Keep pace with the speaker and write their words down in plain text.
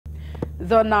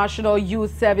The National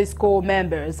Youth Service Corps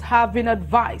members have been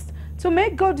advised to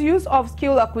make good use of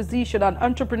skill acquisition and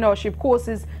entrepreneurship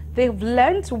courses they've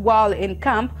learned while in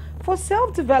camp for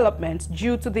self-development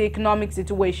due to the economic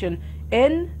situation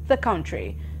in the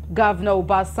country. Governor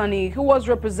Obasani, who was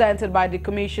represented by the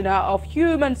Commissioner of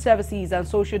Human Services and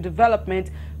Social Development,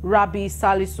 Rabi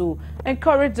Salisu,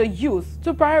 encouraged the youth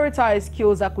to prioritize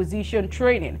skills acquisition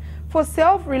training for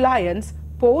self-reliance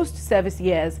post-service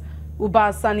years.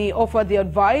 Obasani offered the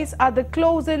advice at the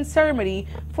closing ceremony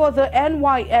for the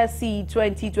NYSC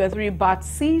 2023 Bat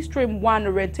C Stream 1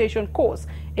 orientation course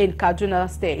in Kaduna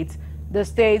State. The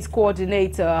state's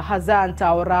coordinator, Hazan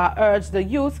Taura, urged the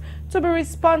youth to be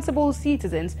responsible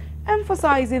citizens,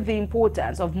 emphasizing the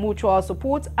importance of mutual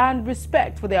support and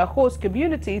respect for their host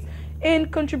communities in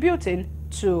contributing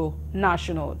to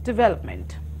national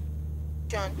development.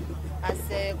 As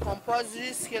a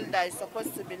compulsory skill that is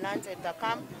supposed to be learned at the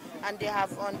camp, and they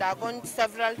have undergone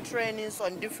several trainings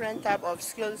on different types of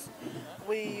skills.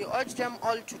 We urge them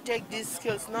all to take these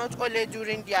skills not only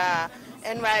during their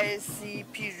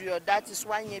NYSC period, that is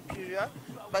 1 year period,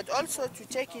 but also to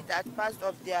take it as part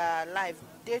of their life,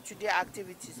 day-to-day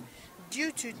activities,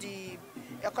 due to the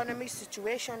economic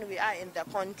situation we are in the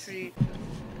country.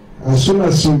 As soon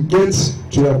as you get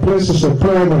to your places of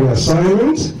primary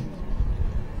assignment,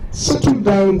 settle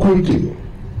down quickly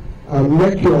and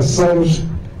make yourselves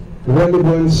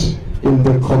relevant in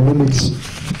the community.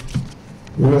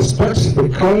 Respect the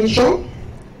culture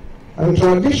and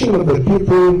tradition of the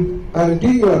people and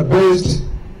do your best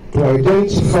to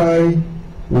identify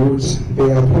with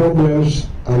their problems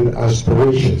and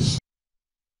aspirations.